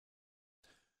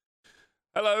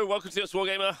Hello, welcome to this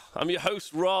Wargamer. I'm your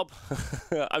host, Rob.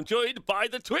 I'm joined by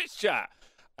the Twitch chat.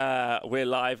 We're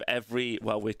live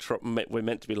we're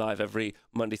meant to be live every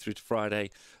Monday through to Friday,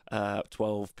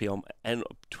 12 p.m. and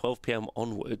 12 p.m.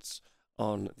 onwards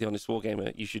on the Honest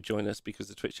Wargamer. You should join us because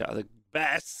the Twitch chat are the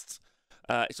best.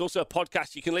 It's also a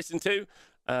podcast you can listen to.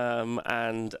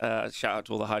 And shout out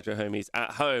to all the Hydro homies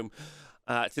at home.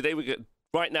 Today,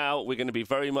 right now, we're going to be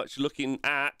very much looking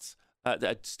at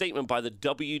a statement by the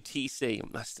WTC.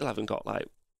 I still haven't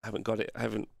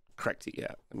cracked it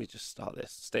yet. Let me just start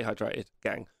this. Stay hydrated,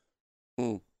 gang.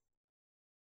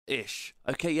 Ish.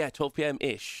 Okay, yeah, 12 p.m.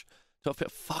 ish. 12 p.m.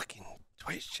 Fucking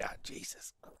Twitch chat.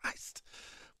 Jesus Christ.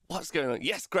 What's going on?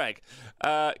 Yes, Greg.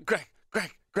 Greg.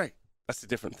 That's a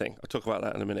different thing. I'll talk about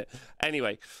that in a minute.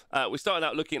 Anyway, we're starting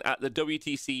out looking at the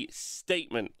WTC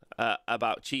statement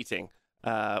about cheating.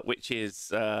 Which is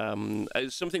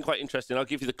something quite interesting. I'll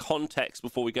give you the context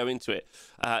before we go into it.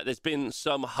 There's been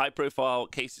some high-profile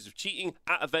cases of cheating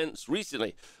at events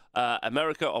recently.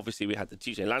 America, obviously, we had the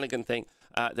TJ Lanigan thing.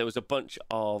 There was a bunch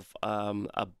of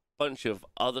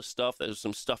other stuff. There was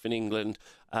some stuff in England,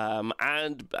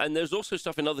 and there's also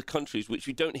stuff in other countries which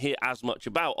we don't hear as much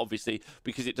about, obviously,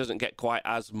 because it doesn't get quite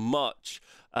as much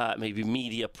maybe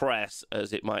media press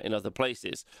as it might in other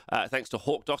places. Thanks to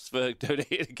Hawk Doss for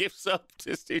donating a gift sub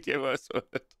to Studio Westwood.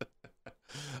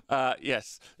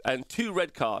 Yes, and 2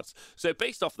 red cards. So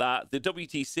based off that, the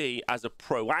WTC as a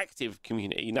proactive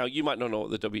community, now you might not know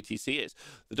what the WTC is.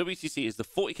 The WTC is the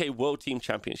 40k World Team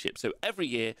Championship. So every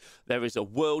year there is a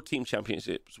World Team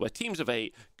Championships where teams of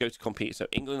 8 go to compete. So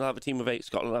England will have a team of 8,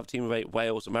 Scotland will have a team of 8,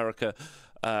 Wales, America,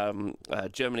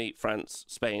 Germany, France,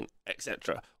 Spain,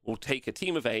 etc. will take a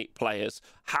team of 8 players.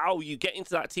 How you get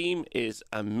into that team is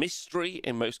a mystery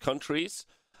in most countries.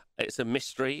 It's a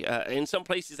mystery. In some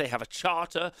places, they have a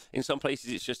charter. In some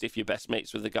places, it's just if you're best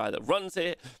mates with the guy that runs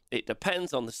it. It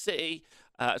depends on the city.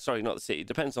 Sorry, not the city. It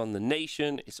depends on the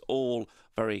nation. It's all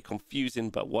very confusing,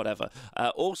 but whatever.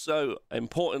 Also,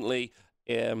 importantly,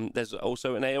 there's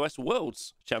also an AOS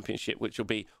Worlds Championship, which will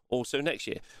be also next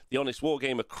year. The Honest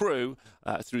Wargamer crew,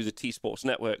 through the T-Sports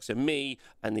Network, so me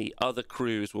and the other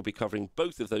crews will be covering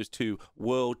both of those 2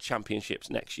 World Championships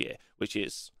next year, which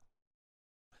is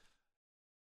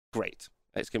great.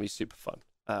 It's going to be super fun.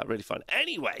 Really fun.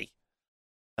 Anyway,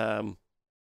 do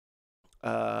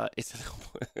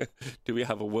we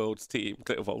have a world's team?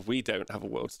 Well, we don't have a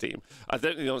world's team. I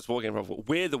don't think it's Wargame, but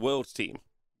we're the world's team.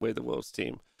 We're the world's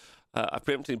team. I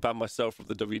preemptively banned myself from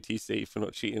the WTC for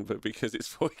not cheating, but because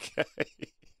it's 4K.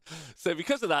 So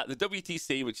because of that, the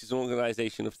WTC, which is an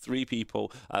organisation of 3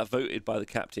 people voted by the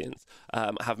captains,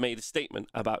 have made a statement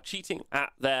about cheating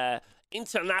at their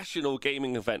international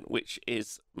gaming event, which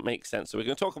makes sense. So we're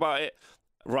going to talk about it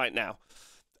right now.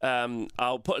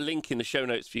 I'll put a link in the show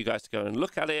notes for you guys to go and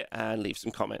look at it and leave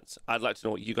some comments. I'd like to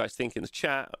know what you guys think in the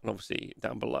chat, and obviously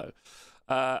down below.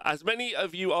 As many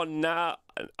of you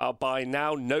are by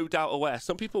now no doubt aware,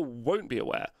 some people won't be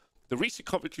aware, the recent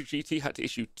Coventry GT had to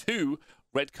issue 2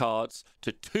 red cards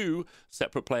to 2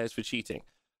 separate players for cheating.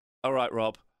 All right,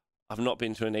 Rob, I've not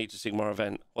been to an Age of Sigmar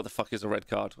event. What the fuck is a red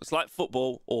card? It's like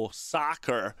football or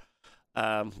soccer.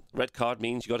 Red card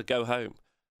means you got to go home.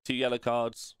 2 yellow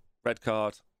cards, red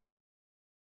card.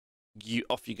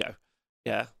 Off you go.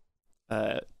 Yeah.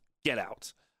 Get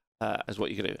out. Is what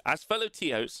you can do. As fellow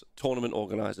TOs, tournament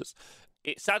organisers,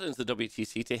 it saddens the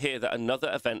WTC to hear that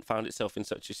another event found itself in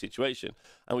such a situation,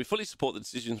 and we fully support the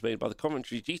decisions made by the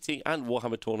Coventry GT and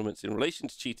Warhammer tournaments in relation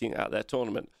to cheating at their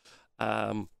tournament.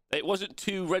 It wasn't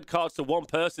 2 red cards to 1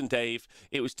 person, Dave.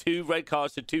 It was 2 red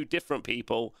cards to 2 different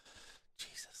people.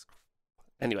 Jesus.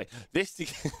 Anyway, this...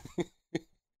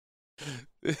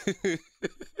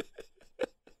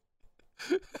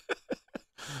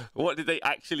 What did they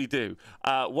actually do?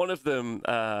 One of them,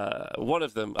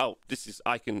 oh,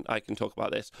 I can talk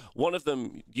about this. One of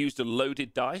them used a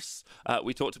loaded dice.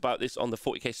 We talked about this on the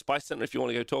 40k Spice Center if you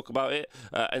want to go talk about it,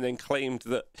 and then claimed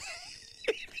that...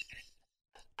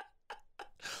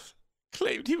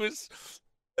 claimed he was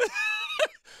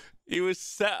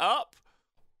set up.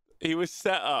 He was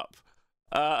set up.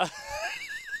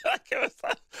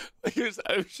 He was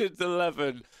Ocean's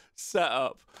 11 set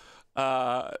up.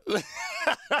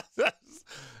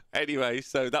 Anyway,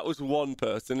 so that was one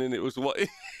person, and it was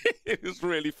it was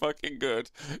really fucking good.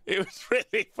 It was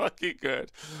really fucking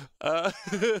good.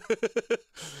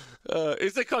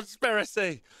 It's a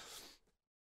conspiracy.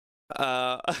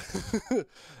 Uh,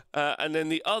 and then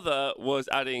the other was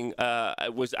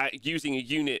using a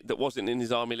unit that wasn't in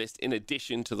his army list in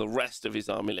addition to the rest of his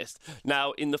army list.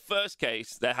 Now, in the first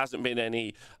case, there hasn't been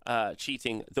any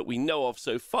cheating that we know of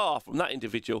so far from that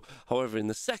individual. However, in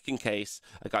the second case,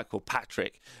 a guy called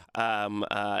Patrick,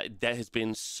 there has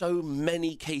been so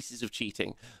many cases of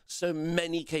cheating, so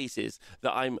many cases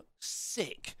that I'm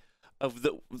sick of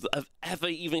ever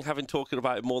even having talked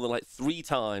about it more than like 3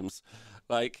 times.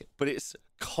 Like, but it's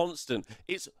constant.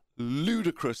 It's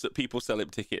ludicrous that people sell him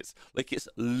tickets. Like, it's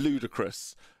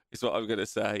ludicrous, is what I'm going to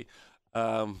say.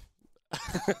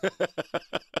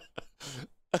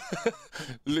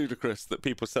 Ludicrous that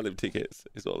people sell him tickets,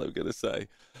 is what I'm going to say.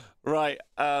 Right.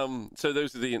 So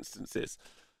those are the instances.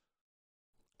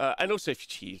 And also, if you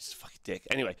cheat, it's a fucking dick.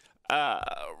 Anyway.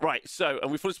 Right, so, and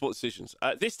we fully support decisions.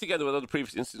 This, together with other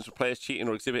previous instances of players cheating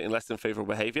or exhibiting less than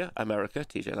favourable behaviour, America,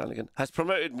 TJ Lanigan, has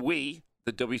promoted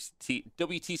the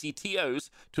WTC TOs,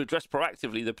 to address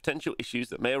proactively the potential issues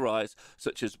that may arise,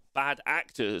 such as bad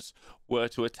actors were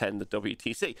to attend the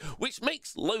WTC, which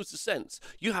makes loads of sense.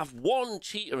 You have one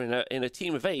cheater in a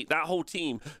team of 8, that whole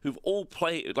team who've all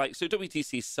played, like, so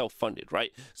WTC is self-funded,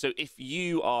 right? So if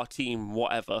you are team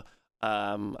whatever,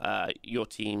 your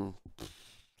team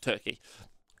Turkey,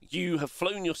 you have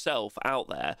flown yourself out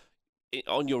there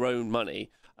on your own money.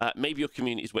 Maybe your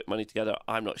community's whipped money together,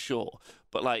 I'm not sure.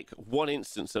 But, like, one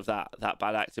instance of that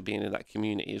bad actor being in that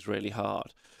community is really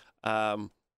hard.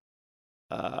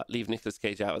 Leave Nicolas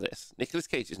Cage out of this. Nicolas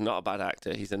Cage is not a bad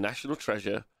actor. He's a national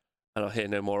treasure, and I'll hear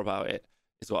no more about it,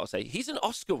 is what I'll say. He's an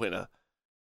Oscar winner.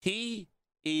 He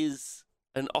is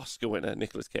an Oscar winner,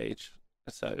 Nicolas Cage.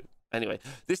 So, anyway,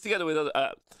 this together with other...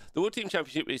 the World Team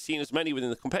Championship is seen as many within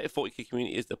the competitive 40k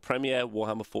community as the premier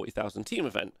Warhammer 40,000 team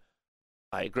event.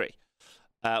 I agree.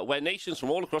 Where nations from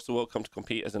all across the world come to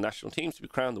compete as a national team to be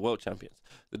crowned the world champions.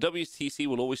 The WTC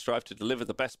will always strive to deliver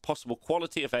the best possible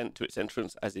quality event to its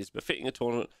entrants, as is befitting a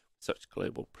tournament with such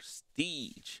global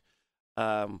prestige.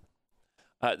 The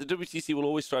WTC will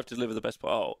always strive to deliver the best...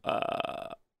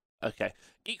 okay.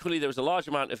 Equally, there is a large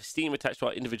amount of esteem attached to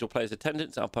our individual players'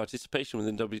 attendance and participation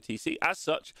within WTC. As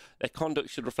such, their conduct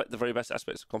should reflect the very best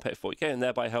aspects of competitive 40k and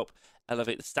thereby help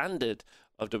elevate the standard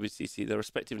of WTC, their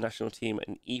respective national team,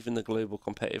 and even the global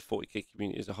competitive 40k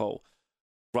community as a whole.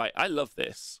 Right, I love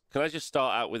this. Can I just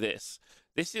start out with this?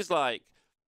 This is like,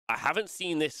 I haven't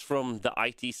seen this from the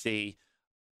ITC.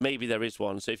 Maybe there is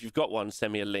one. So if you've got one,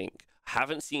 send me a link. I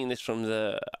haven't seen this from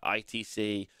the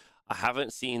ITC. I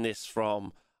haven't seen this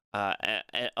from...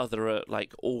 other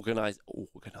like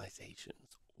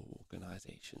organizations.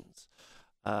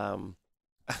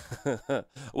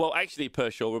 Well, actually,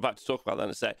 Pershaw, we're about to talk about that in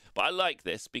a sec. But I like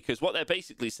this because what they're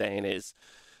basically saying is,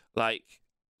 like,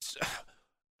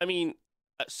 I mean,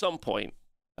 at some point,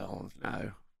 oh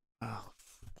no, I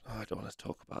don't want to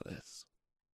talk about this.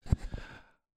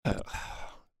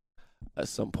 At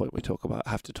some point, we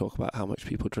have to talk about how much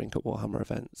people drink at Warhammer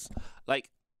events. Like,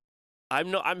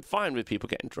 I'm fine with people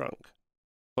getting drunk,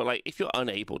 but, like, if you're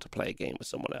unable to play a game with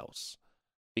someone else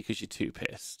because you're too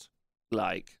pissed,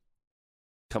 like,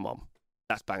 come on,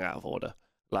 that's bang out of order.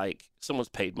 Like, someone's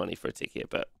paid money for a ticket,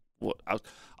 but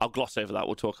I'll gloss over that.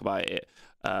 We'll talk about it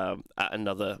at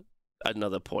another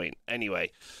point.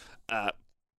 Anyway,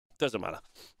 doesn't matter.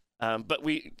 But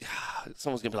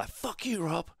someone's gonna be like, "Fuck you,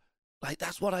 Rob." Like,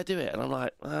 that's what I do it, and I'm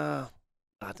like, I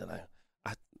don't know.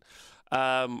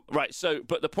 Right, so,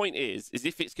 but the point is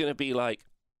if it's going to be like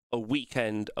a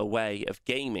weekend away of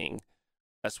gaming,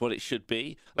 that's what it should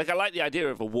be. Like, I like the idea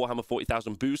of a Warhammer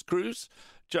 40,000 booze cruise.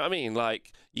 Do you know what I mean?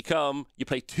 Like, you come, you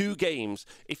play 2 games.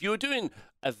 If you were doing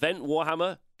event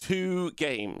Warhammer, 2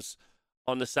 games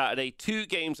on the Saturday, 2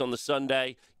 games on the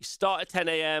Sunday, you start at 10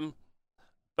 a.m.,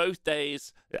 both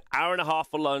days, an hour and a half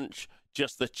for lunch,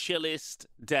 just the chillest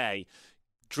day.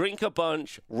 Drink a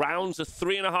bunch, rounds of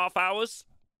 3.5 hours.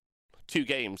 2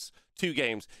 games.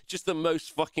 Just the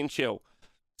most fucking chill.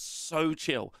 So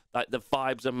chill. Like, the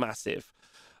vibes are massive.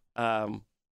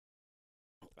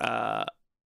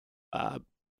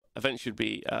 Event should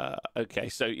be okay.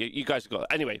 So you guys have got...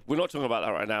 Anyway, we're not talking about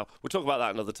that right now. We'll talk about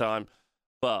that another time.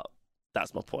 But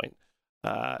that's my point.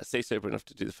 Stay sober enough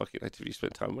to do the fucking activity you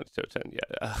spend time on to attend.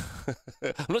 Yeah.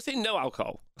 I'm not saying no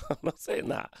alcohol. I'm not saying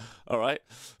that. All right.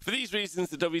 For these reasons,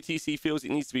 the WTC feels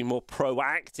it needs to be more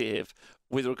proactive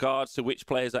with regards to which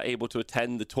players are able to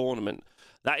attend the tournament.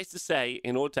 That is to say,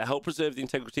 in order to help preserve the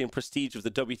integrity and prestige of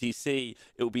the WTC,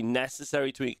 it will be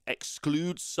necessary to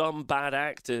exclude some bad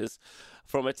actors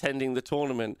from attending the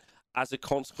tournament as a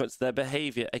consequence of their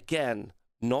behavior. Again,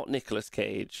 not Nicolas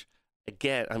Cage.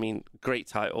 Again, I mean, great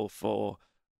title for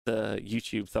the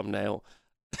YouTube thumbnail.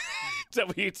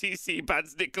 WTC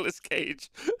bans Nicolas Cage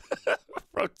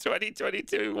from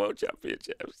 2022 World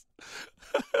Championships.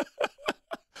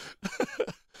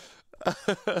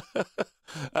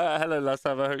 Hello, last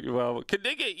time. I hope you're well.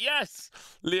 Knigget, yes.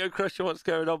 Leo Crusher, what's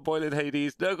going on? Boiling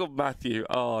Hades. Nurgle Matthew.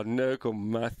 Oh, Nurgle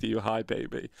Matthew. Hi,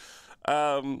 baby.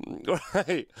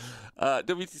 Right.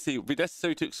 WTC would be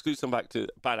necessary to exclude some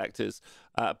bad actors,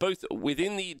 both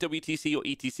within the WTC or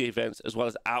ETC events as well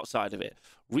as outside of it.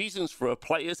 Reasons for a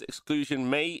player's exclusion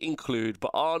may include,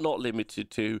 but are not limited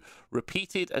to,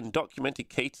 repeated and documented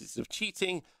cases of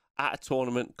cheating at a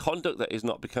tournament, conduct that is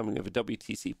not becoming of a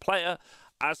WTC player,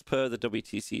 as per the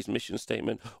WTC's mission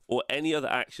statement, or any other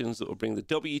actions that will bring the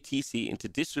WTC into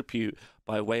disrepute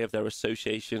by way of their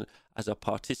association as a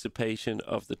participation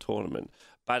of the tournament.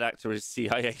 Bad actor is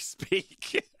CIA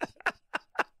speak.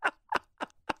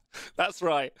 That's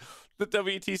right. The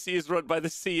WTC is run by the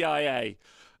CIA.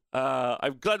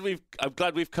 I'm glad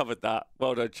we've covered that.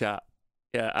 Well done, chat.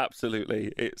 Yeah,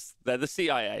 absolutely. They're the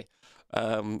CIA,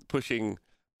 pushing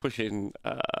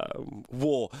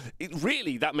war.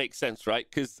 Really, that makes sense, right?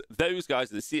 Because those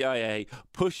guys are the CIA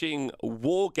pushing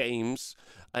war games,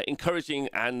 encouraging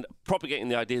and propagating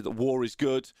the idea that war is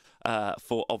good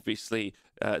for obviously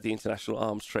the international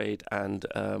arms trade and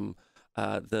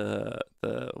the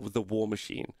war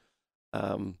machine.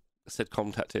 Said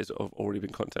contactors have already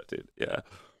been contacted. Yeah.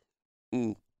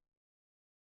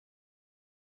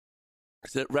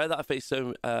 Is it rare that I face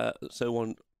so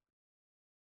one?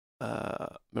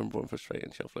 Memorable and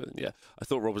frustrating shelf loading. Yeah, I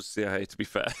thought Rob was CIA, to be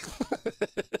fair.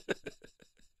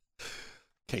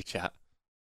 Okay, chat.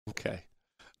 Okay.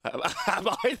 Am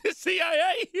I the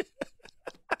CIA?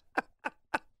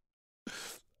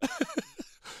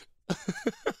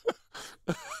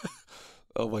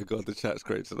 Oh my god, the chat's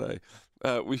great today.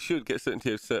 We should get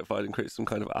certainty of certified and create some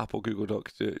kind of Apple Google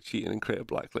Doc to cheat and create a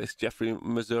blacklist. Jeffrey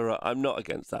Mazura, I'm not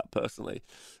against that personally.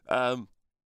 Where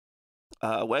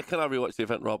can I rewatch the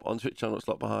event, Rob? On Twitch channel, it's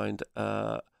locked behind.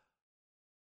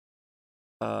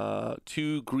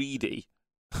 Too greedy.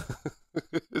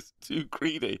 It's too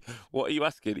greedy. What are you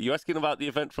asking? Are you asking about the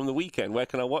event from the weekend? Where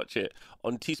can I watch it?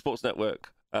 On T Sports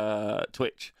Network,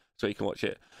 Twitch, so you can watch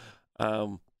it.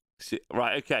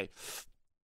 Right, okay.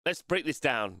 Let's break this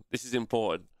down. This is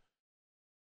important.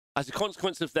 As a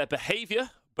consequence of their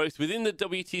behavior, both within the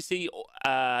WTC or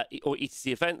ETC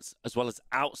events, as well as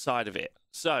outside of it.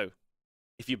 So,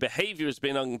 if your behavior has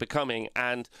been unbecoming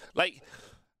and, like,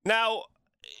 now,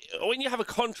 when you have a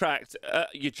contract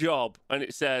at your job and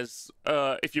it says,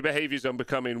 if your behavior is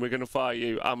unbecoming, we're going to fire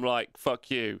you, I'm like, fuck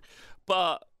you.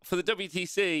 But for the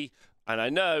WTC, and I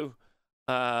know,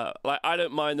 like, I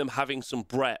don't mind them having some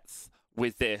breadth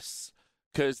with this,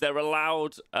 because they're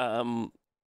allowed,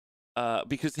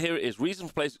 because here it is, reason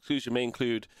for players' exclusion may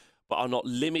include, but are not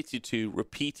limited to,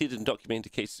 repeated and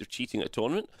documented cases of cheating at a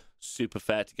tournament. Super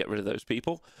fair to get rid of those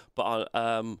people. But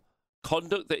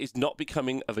conduct that is not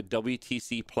becoming of a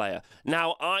WTC player.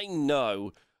 Now, I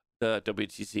know the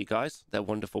WTC guys. They're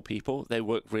wonderful people. They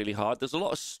work really hard. There's a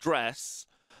lot of stress.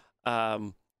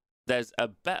 There's a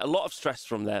lot of stress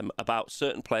from them about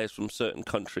certain players from certain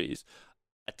countries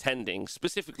attending,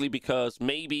 specifically because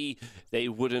maybe they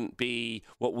wouldn't be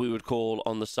what we would call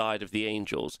on the side of the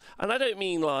Angels. And I don't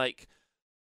mean like,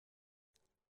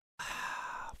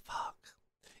 fuck,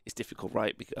 it's difficult,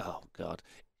 right? Because, oh god,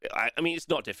 I mean, it's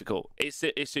not difficult. It's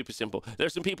super simple.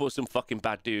 There's some people with some fucking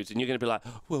bad dudes, and you're going to be like,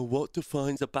 well, what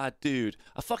defines a bad dude?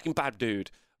 A fucking bad dude,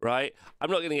 right?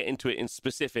 I'm not going to get into it in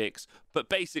specifics, but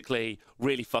basically,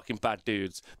 really fucking bad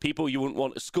dudes. People you wouldn't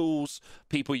want at schools,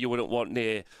 people you wouldn't want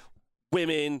near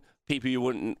women, people you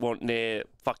wouldn't want near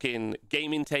fucking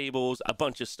gaming tables, a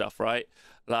bunch of stuff, right?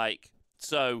 Like,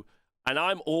 so, and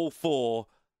I'm all for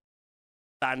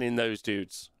banning those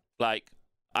dudes. Like,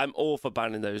 I'm all for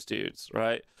banning those dudes,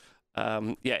 right?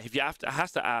 Yeah, if you have to, it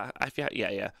has to, if you,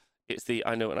 yeah, it's the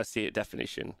I know when I see it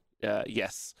definition.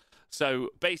 Yes. So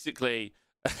basically,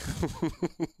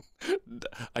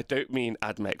 I don't mean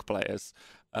AdMech players.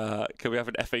 Can we have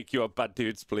an FAQ on bad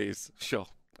dudes, please? Sure.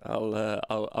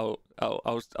 I'll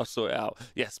sort it out.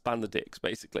 Yes, ban the dicks,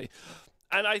 basically.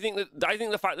 And I think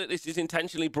the fact that this is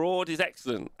intentionally broad is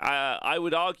excellent. I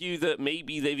would argue that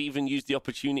maybe they've even used the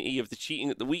opportunity of the cheating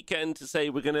at the weekend to say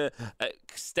we're going to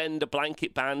extend a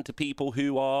blanket ban to people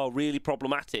who are really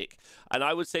problematic. And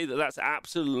I would say that that's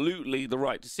absolutely the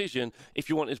right decision if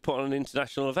you wanted to put on an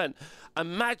international event.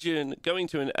 Imagine going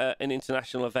to an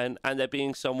international event and there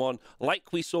being someone,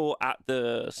 like we saw at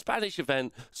the Spanish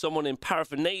event, someone in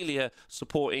paraphernalia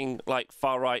supporting like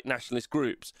far-right nationalist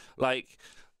groups. Like,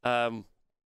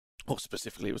 or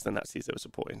specifically it was the Nazis they were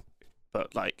supporting.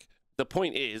 But like the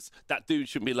point is that dude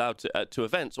shouldn't be allowed to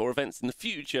events or events in the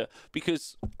future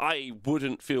because I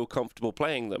wouldn't feel comfortable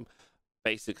playing them,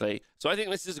 basically. So I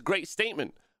think this is a great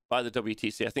statement by the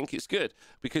WTC. I think it's good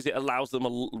because it allows them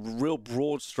a real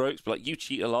broad strokes, but like, you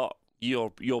cheat a lot, you're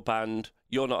banned,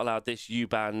 you're not allowed this, you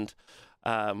banned.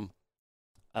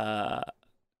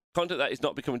 Content that is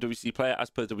not becoming a WTC player as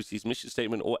per WTC's mission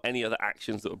statement or any other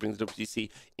actions that would bring the WTC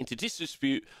into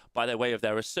disrepute by their way of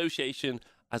their association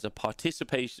as a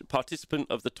participant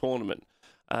of the tournament.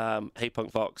 Hey,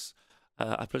 Punk Fox,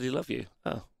 I bloody love you.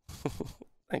 Oh,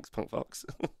 thanks, Punk Fox.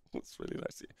 That's really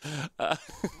nice of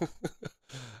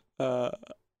you.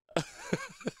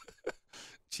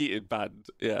 Cheated banned,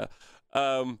 yeah.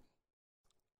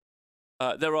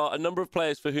 There are a number of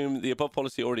players for whom the above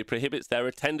policy already prohibits their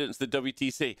attendance at the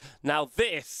WTC. Now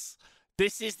this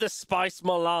is the spice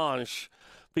melange,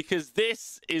 because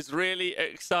this is really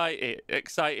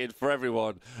excited for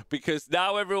everyone, because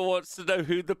now everyone wants to know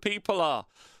who the people are.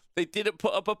 They didn't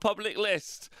put up a public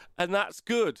list, and that's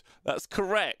good. That's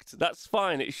correct. That's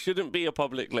fine. It shouldn't be a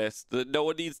public list. No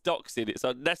one needs doxing. It's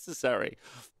unnecessary.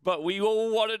 But we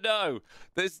all want to know.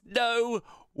 There's no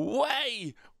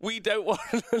way we don't want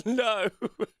to know,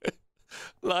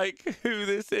 like, who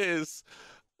this is.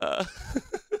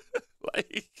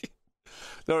 Like,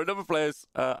 there are a number of players,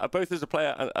 both as a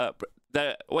player and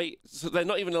so they're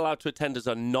not even allowed to attend as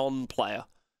a non-player,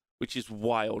 which is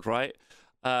wild, right?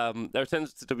 Their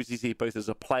attendance to WTC both as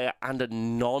a player and a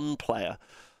non-player.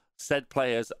 Said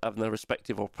players of their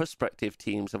respective or prospective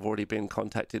teams have already been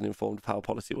contacted and informed of how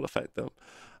policy will affect them.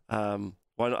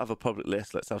 Why not have a public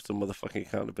list? Let's have some motherfucking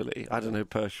accountability. I don't know,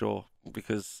 Pershaw,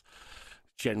 because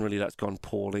generally that's gone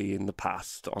poorly in the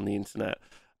past on the internet.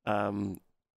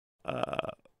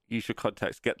 Use your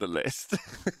contacts, get the list.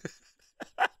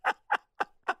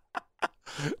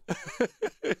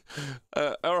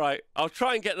 All right, I'll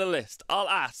try and get the list. I'll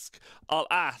ask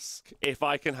if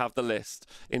I can have the list.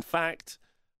 In fact,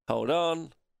 hold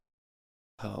on.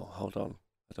 Hold on.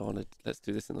 I don't want to. Let's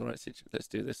do this in the right situation. Let's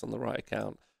do this on the right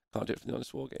account. Can't do it for the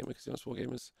Honest Wargamer because the Honest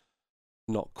Wargamer's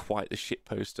not quite the shit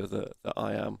poster that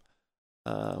I am.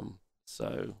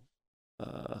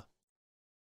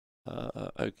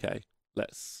 Okay.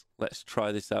 Let's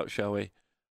try this out, shall we?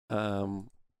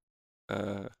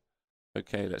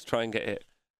 Okay, let's try and get it.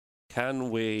 Can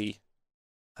we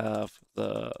have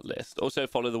the list? Also,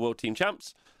 follow the World Team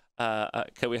Champs.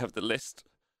 Can we have the list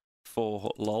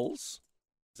for LOLs?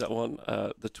 Is that one?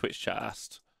 The Twitch chat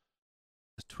asked.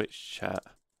 The Twitch chat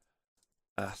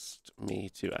asked me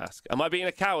to ask. Am I being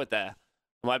a coward there?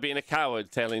 Am I being a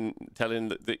coward telling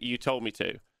that you told me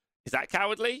to? Is that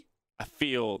cowardly? I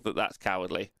feel that that's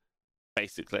cowardly,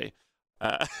 basically.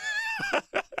 You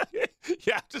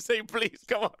have to say, please,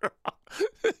 come on.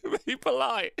 Be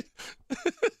polite.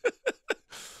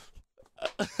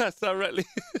 That's directly.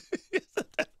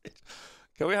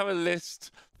 Can we have a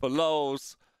list for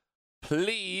LOLs,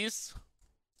 please?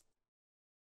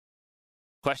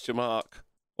 Question mark.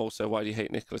 Also, why do you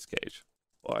hate Nicolas Cage?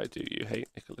 Why do you hate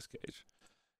Nicolas Cage?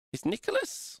 Is that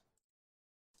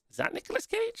Nicolas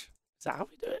Cage? Is that how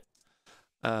we do it?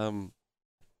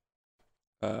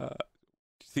 Do you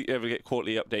think you ever get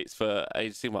quarterly updates for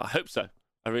Age of Sigmar? I hope so.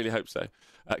 I really hope so.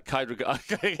 Kind regards.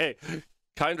 Kind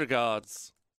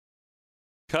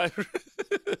regards.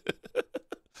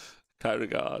 Kind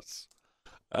regards.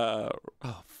 Oh,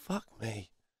 fuck me.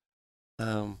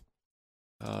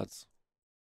 Cards.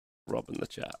 Robbing the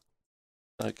chat.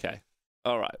 Okay.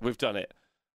 All right. We've done it.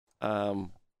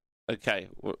 Okay.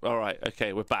 All right.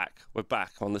 Okay. We're back. We're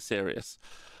back on the serious.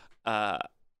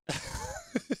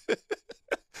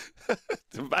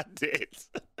 Demand it.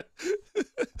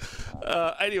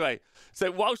 Anyway,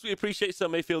 so whilst we appreciate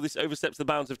some may feel this oversteps the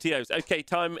bounds of TOs. Okay,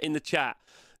 time in the chat.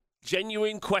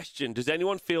 Genuine question. Does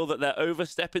anyone feel that they're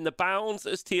overstepping the bounds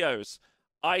as TOs?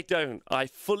 I don't. I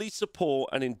fully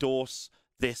support and endorse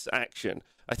this action.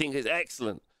 I think it's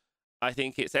excellent. I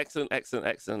think it's excellent.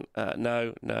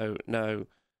 No.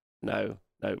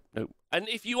 And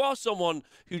if you are someone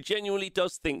who genuinely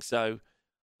does think so,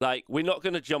 like, we're not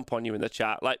going to jump on you in the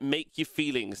chat. Like, make your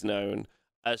feelings known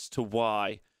as to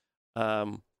why.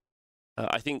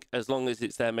 I think as long as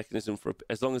it's their mechanism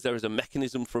as long as there is a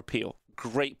mechanism for appeal.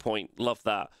 Great point. Love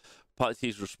that. Part of the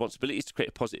team's responsibility is to create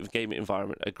a positive gaming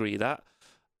environment. Agree that.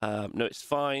 No, it's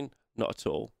fine. Not at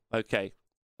all. Okay.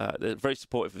 They're very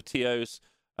supportive of TOs.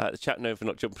 The chat known for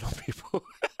not jumping on people.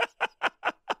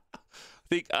 I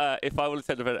think if I will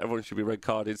attend an event, everyone should be red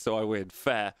carded, so I win.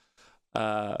 Fair.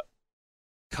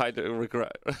 Kind of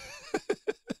regret.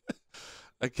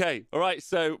 Okay, all right.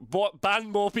 So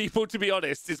ban more people. To be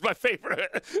honest, is my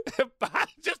favorite.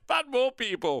 Just ban more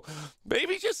people.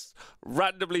 Maybe just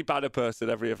randomly ban a person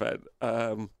every event.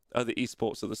 Other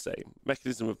esports are the same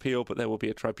mechanism of appeal, but there will be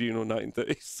a tribunal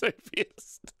 1930 Soviet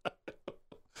style.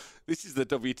 This is the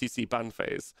WTC ban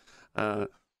phase. I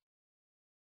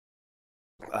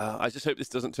just hope this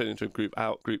doesn't turn into a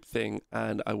group thing,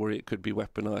 and I worry it could be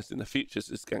weaponized in the future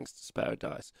as Gangster's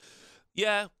Paradise.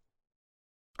 Yeah,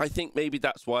 I think maybe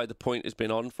that's why the point has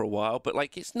been on for a while, but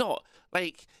like it's not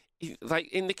like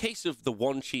in the case of the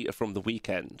one cheater from the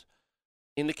weekend.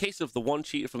 In the case of the one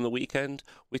cheater from the weekend,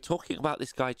 we're talking about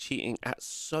this guy cheating at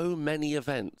so many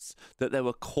events that there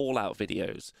were call-out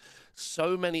videos.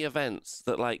 So many events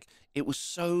that, like, it was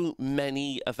so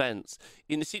many events.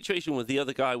 In the situation with the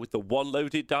other guy with the one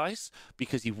loaded dice,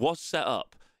 because he was set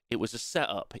up, it was a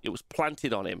setup. It was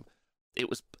planted on him. It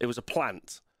was a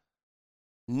plant.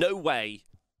 No way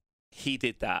he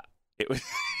did that. It was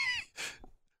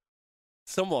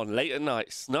someone late at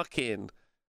night snuck in,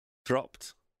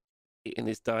 dropped in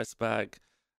his dice bag.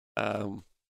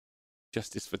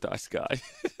 Justice for Dice Guy.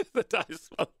 The dice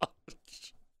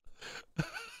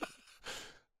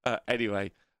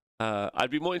anyway,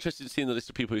 I'd be more interested in seeing the list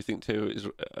of people who think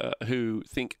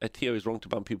a TO is wrong to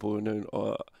ban people who are known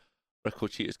or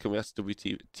record cheaters. Can we ask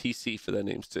WTC for their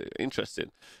names too?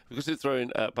 Interesting. Because they're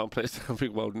throwing ban players down big,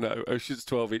 well, no. Ocean's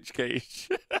 12-inch cage.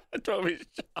 12-inch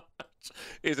charge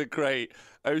is a great.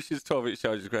 Ocean's 12-inch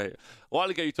charge is great. A while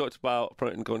ago, you talked about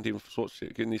promoting Gone Demon for sports.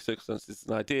 Given these circumstances, it's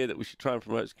an idea that we should try and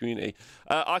promote the community.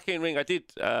 Arcane Ring, I did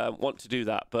want to do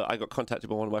that, but I got contacted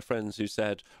by one of my friends who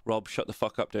said, Rob, shut the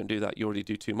fuck up, don't do that. You already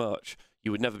do too much.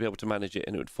 You would never be able to manage it,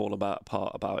 and it would fall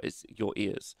apart about your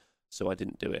ears. So I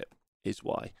didn't do it, is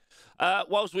why.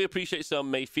 Whilst we appreciate some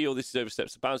may feel this is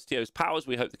oversteps the bounds of TO's powers,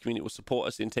 we hope the community will support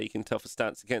us in taking tougher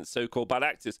stance against so-called bad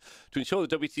actors to ensure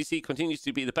the WTC continues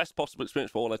to be the best possible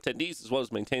experience for all attendees, as well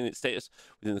as maintaining its status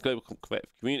within the global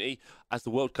competitive community as the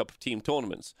World Cup of team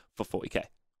tournaments for 40k.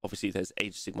 Obviously, there's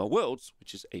Age of Sigmar Worlds,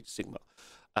 which is Age of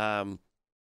Sigmar.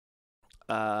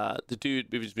 The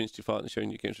dude moving his been too far and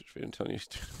showing you games which I'm telling you.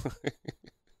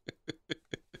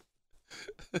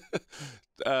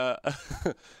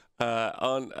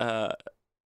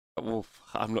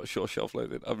 I'm not sure, shelf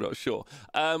loading. I'm not sure.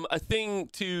 A thing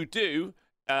to do,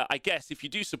 I guess, if you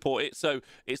do support it. So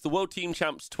it's the World Team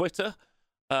Champs Twitter,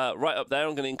 right up there.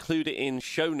 I'm going to include it in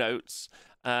show notes,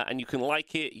 and you can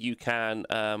like it. You can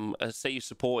say you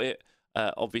support it.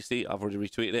 Obviously, I've already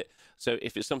retweeted it. So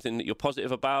if it's something that you're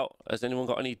positive about, has anyone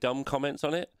got any dumb comments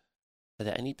on it? Are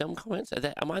there any dumb comments?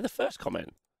 Am I the first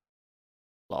comment?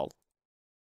 Lol.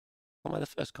 Am I the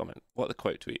first comment? What are the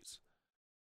quote tweets?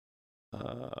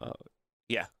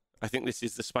 Yeah, I think this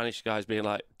is the Spanish guys being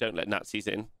like, don't let Nazis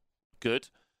in. Good.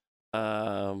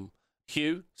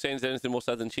 Hugh saying there's anything more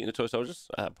sad than cheating the toy soldiers?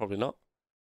 Probably not.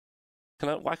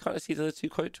 Why can't I see the other two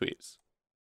quote tweets?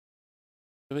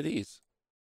 Who are these?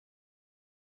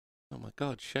 Oh my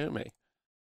God, show me.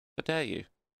 How dare you?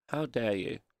 How dare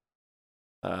you?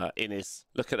 Innes,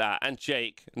 look at that. And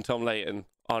Jake and Tom Layton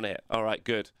on it. All right,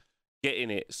 good. Get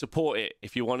in it. Support it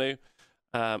if you want to.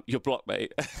 You're blocked,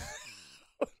 mate.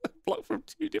 Blocked from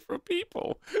 2 different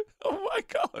people. Oh my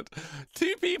God.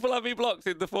 2 people have been blocked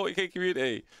in the 40k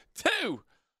community. 2!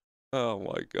 Oh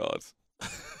my God.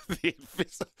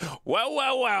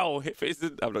 Well. If it's,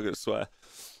 I'm not going to swear.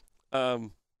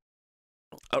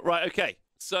 Right, okay.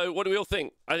 So what do we all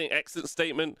think? I think excellent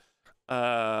statement.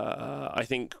 I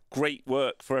think great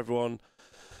work for everyone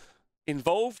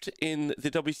involved in the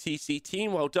WTC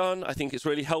team. Well done. I think it's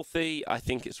really healthy. I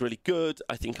think it's really good.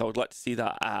 I think I would like to see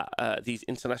that at these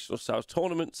international style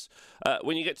tournaments.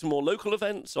 When you get to more local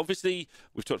events, obviously,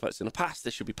 we've talked about this in the past,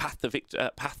 there should be path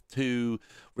to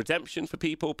redemption for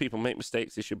people. People make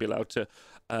mistakes. They should be allowed to,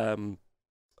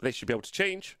 they should be able to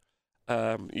change.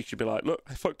 You should be like, look,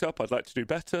 I fucked up. I'd like to do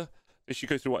better. They should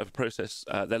go through whatever process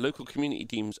their local community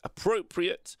deems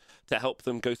appropriate to help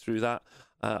them go through that.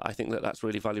 I think that that's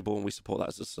really valuable, and we support that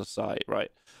as a society, right?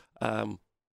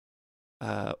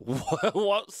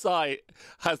 What site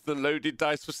has the loaded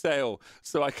dice for sale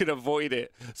so I can avoid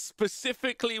it?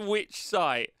 Specifically, which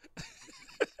site?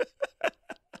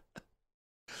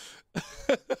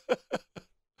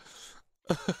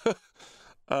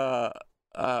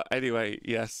 Anyway,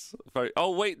 yes.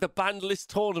 Oh, wait, the banned list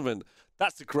tournament.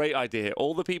 That's a great idea.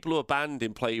 All the people who are banned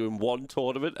in play in one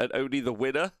tournament, and only the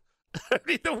winner.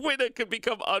 Only the winner can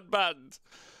become unbanned.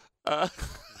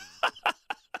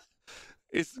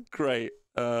 It's great.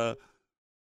 All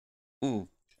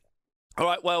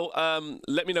right, well,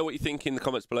 let me know what you think in the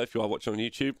comments below if you are watching on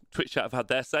YouTube. Twitch chat have had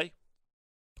their say.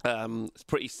 It's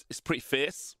pretty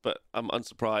fierce, but I'm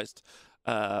unsurprised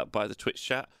by the Twitch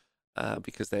chat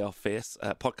because they are fierce.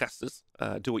 Podcasters,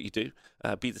 do what you do,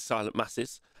 be the silent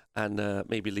masses, and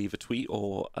maybe leave a tweet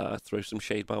or throw some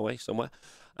shade my way somewhere.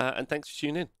 And thanks for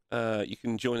tuning in. You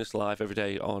can join us live every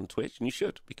day on Twitch, and you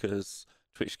should, because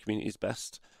Twitch community is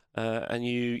best. And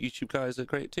you YouTube guys are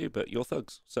great too, but you're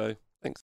thugs, so